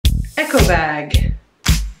Echo bag,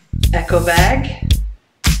 echo bag,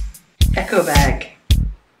 echo bag,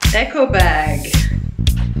 echo bag,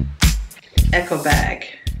 echo bag.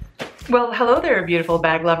 Well, hello there, beautiful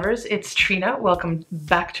bag lovers. It's Trina. Welcome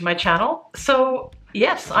back to my channel. So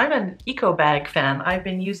yes, I'm an eco bag fan. I've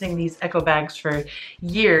been using these eco bags for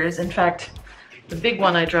years. In fact, the big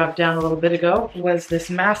one I dropped down a little bit ago was this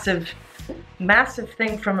massive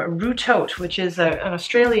thing from Rutote, which is an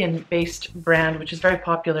Australian-based brand, which is very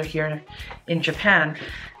popular here in Japan.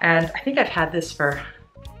 And I think I've had this for,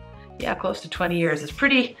 yeah, close to 20 years. It's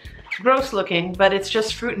pretty gross looking, but it's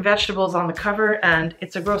just fruit and vegetables on the cover, and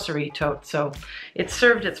it's a grocery tote, so it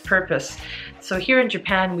served its purpose. So here in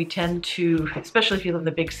Japan, we tend to, especially if you live in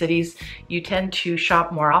the big cities, you tend to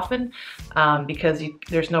shop more often because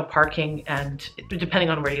there's no parking, and depending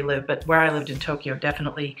on where you live, but where I lived in Tokyo,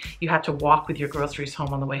 definitely you had to walk with your groceries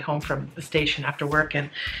home on the way home from the station after work, and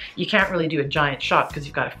you can't really do a giant shop because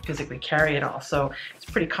you've got to physically carry it all. So it's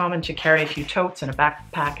pretty common to carry a few totes and a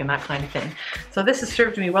backpack and that kind of thing. So this has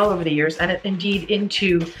served me well over the years, and indeed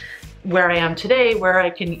into where I am today, where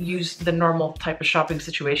I can use the normal type of shopping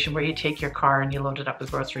situation where you take your car and you load it up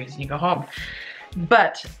with groceries and you go home.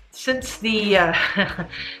 But since the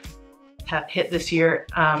hit this year,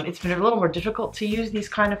 it's been a little more difficult to use these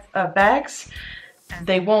kind of bags.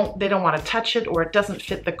 They don't want to touch it, or it doesn't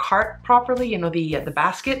fit the cart properly, you know, the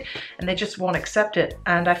basket, and they just won't accept it.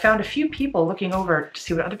 And I found a few people looking over to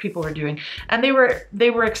see what other people were doing, and they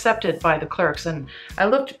were accepted by the clerks. And I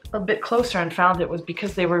looked a bit closer and found it was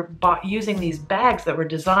because they were using these bags that were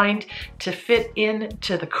designed to fit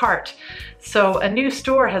into the cart. So a new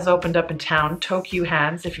store has opened up in town, Tokyo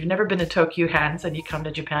Hands. If you've never been to Tokyo Hands and you come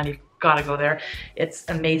to Japan, you've gotta go there. It's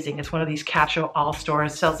amazing. It's one of these catch-all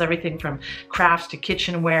stores. It sells everything from crafts to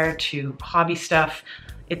kitchenware to hobby stuff.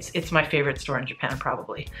 It's my favorite store in Japan,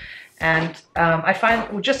 probably. And I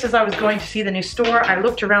find, just as I was going to see the new store, I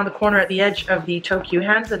looked around the corner at the edge of the Tokyo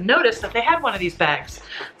Hands and noticed that they had one of these bags.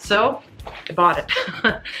 So I bought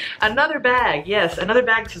it. Another bag, yes, another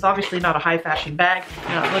bag. This is obviously not a high fashion bag.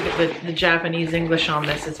 You know, look at the Japanese English on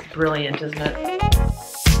this. It's brilliant, isn't it?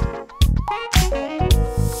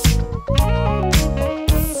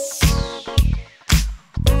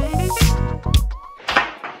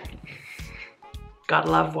 Gotta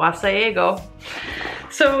love Waseigo.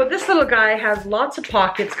 So this little guy has lots of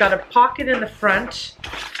pockets, got a pocket in the front.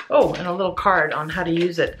 Oh, and a little card on how to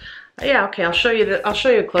use it. Yeah, okay, I'll show you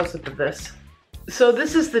a close-up of this. So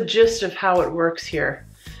this is the gist of how it works here.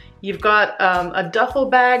 You've got a duffel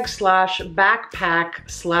bag slash backpack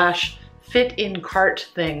slash fit-in cart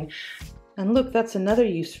thing. And look, that's another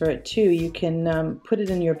use for it too. You can put it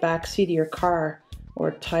in your back seat of your car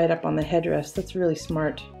or tie it up on the headrest. That's really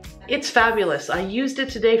smart. It's fabulous. I used it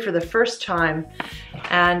today for the first time,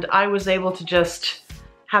 and I was able to just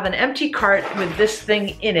have an empty cart with this thing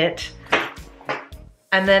in it,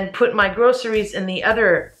 and then put my groceries in the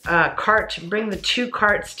other cart, bring the two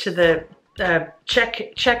carts to the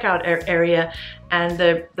checkout area, and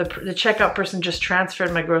the checkout person just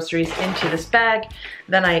transferred my groceries into this bag.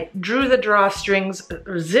 Then I drew the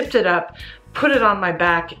drawstrings, zipped it up, put it on my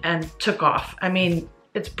back, and took off. I mean,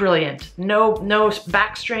 it's brilliant. No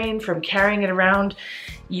back strain from carrying it around.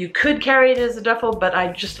 You could carry it as a duffel, but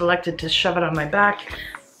I just elected to shove it on my back.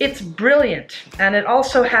 It's brilliant. And it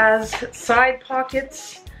also has side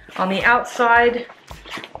pockets on the outside.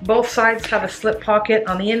 Both sides have a slip pocket.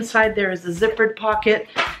 On the inside there is a zippered pocket.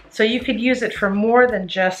 So you could use it for more than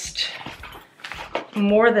just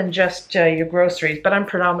your groceries, but I'm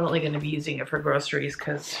predominantly going to be using it for groceries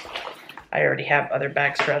because I already have other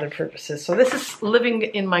bags for other purposes. So this is living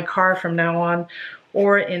in my car from now on,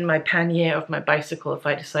 or in my pannier of my bicycle if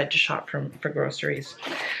I decide to shop for groceries.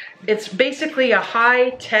 It's basically a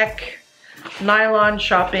high-tech nylon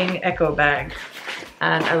shopping eco bag,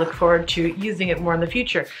 and I look forward to using it more in the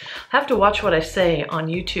future. I have to watch what I say on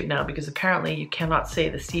YouTube now, because apparently you cannot say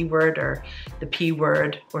the C word or the P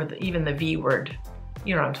word or even the V word.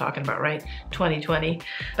 You know what I'm talking about, right? 2020.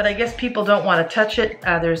 But I guess people don't want to touch it.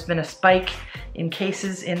 There's been a spike in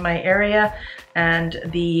cases in my area, and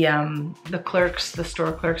the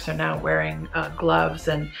store clerks are now wearing gloves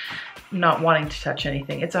and not wanting to touch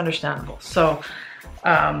anything. It's understandable. So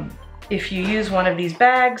if you use one of these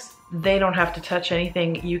bags, they don't have to touch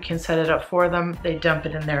anything. You can set it up for them. They dump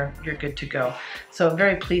it in there. You're good to go. So I'm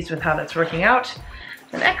very pleased with how that's working out.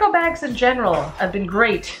 And eco bags in general have been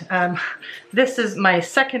great. This is my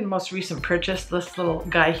second most recent purchase, this little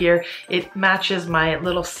guy here. It matches my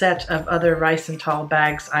little set of other rice and tall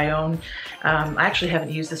bags I own. I actually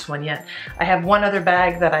haven't used this one yet. I have one other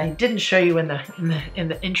bag that I didn't show you in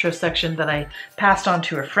the intro section that I passed on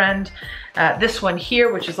to a friend. This one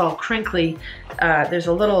here, which is all crinkly, there's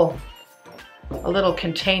a little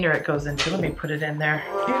container it goes into. Let me put it in there.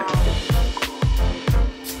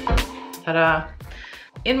 Ta-da.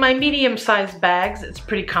 In my medium-sized bags, it's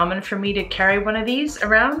pretty common for me to carry one of these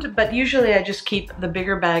around, but usually I just keep the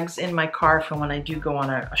bigger bags in my car for when I do go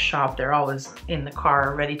on a shop. They're always in the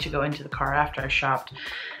car, ready to go into the car after I shopped.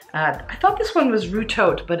 I thought this one was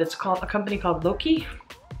Rutote, but it's called a company called Loki.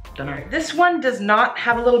 Don't know. This one does not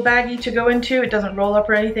have a little baggie to go into. It doesn't roll up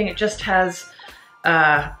or anything. It just has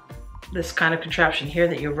this kind of contraption here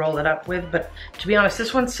that you roll it up with. But to be honest,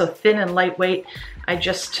 this one's so thin and lightweight, I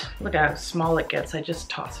just, look at how small it gets. I just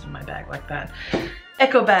toss it in my bag like that.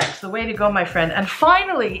 Eco bags, the way to go, my friend. And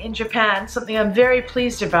finally, in Japan, something I'm very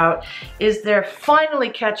pleased about is they're finally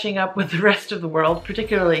catching up with the rest of the world,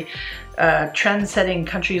 particularly trend-setting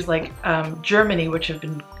countries like Germany, which have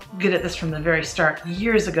been good at this from the very start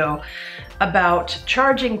years ago, about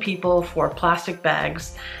charging people for plastic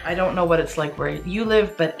bags. I don't know what it's like where you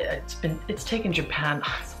live, but it's taken Japan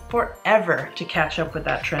forever to catch up with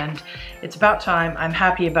that trend. It's about time. I'm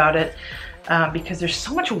happy about it because there's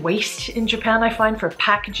so much waste in Japan, I find, for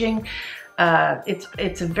packaging.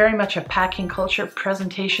 It's very much a packing culture.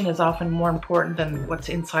 Presentation is often more important than what's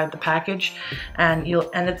inside the package, and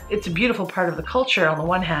it's a beautiful part of the culture on the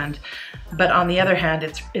one hand, but on the other hand,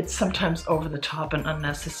 it's sometimes over the top and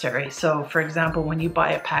unnecessary. So, for example, when you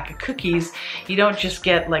buy a pack of cookies, you don't just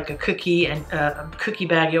get like a cookie and a cookie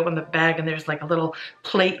bag. You open the bag and there's like a little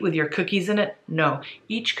plate with your cookies in it. No,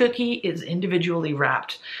 each cookie is individually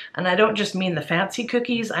wrapped, and I don't just mean the fancy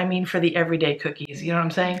cookies. I mean for the everyday cookies. You know what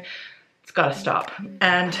I'm saying? It's got to stop.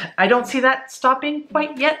 And I don't see that stopping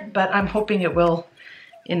quite yet, but I'm hoping it will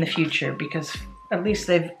in the future because at least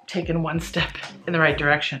they've taken one step in the right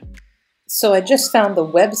direction. So I just found the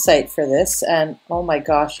website for this and oh my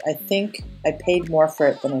gosh, I think I paid more for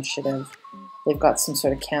it than I should have. They've got some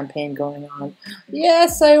sort of campaign going on.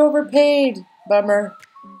 Yes, I overpaid. Bummer.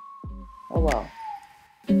 Oh well.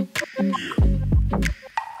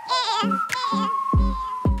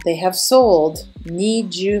 They have sold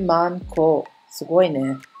 20万個. すごい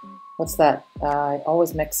ね. What's that? I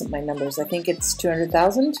always mix up my numbers. I think it's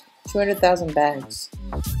 200,000? 200,000 bags.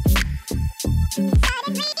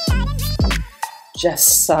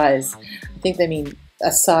 Just size. I think they mean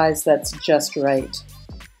a size that's just right.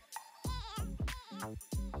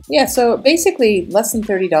 Yeah, so basically less than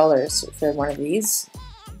 $30 for one of these,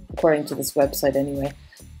 according to this website anyway.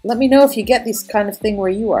 Let me know if you get this kind of thing where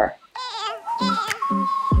you are.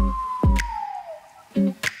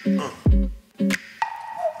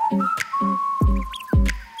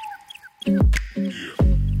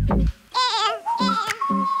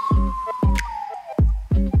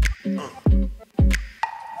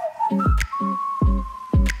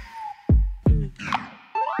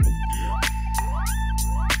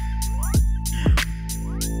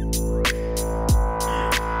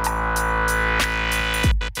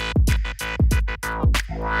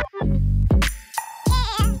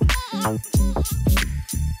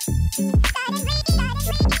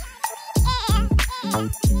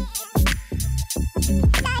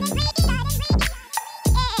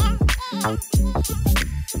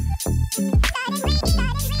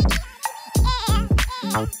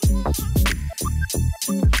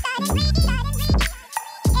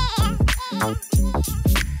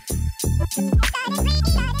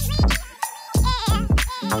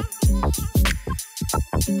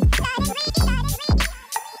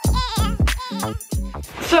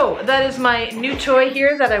 So that is my new toy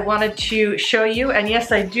here that I wanted to show you, and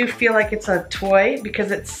yes, I do feel like it's a toy because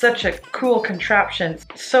it's such a cool contraption.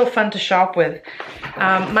 It's so fun to shop with.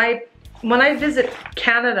 When I visit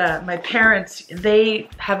Canada, my parents, they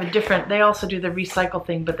have a different, they also do the recycle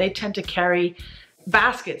thing, but they tend to carry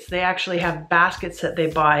baskets. They actually have baskets that they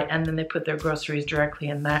buy and then they put their groceries directly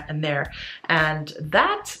in that and there. And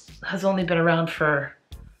that has only been around for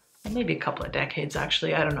maybe a couple of decades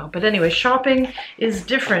actually, I don't know. But anyway, shopping is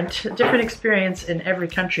different experience in every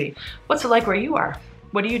country. What's it like where you are?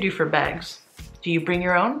 What do you do for bags? Do you bring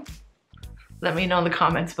your own? Let me know in the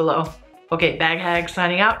comments below. Okay, Bag Hag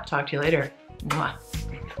signing out. Talk to you later. Mwah.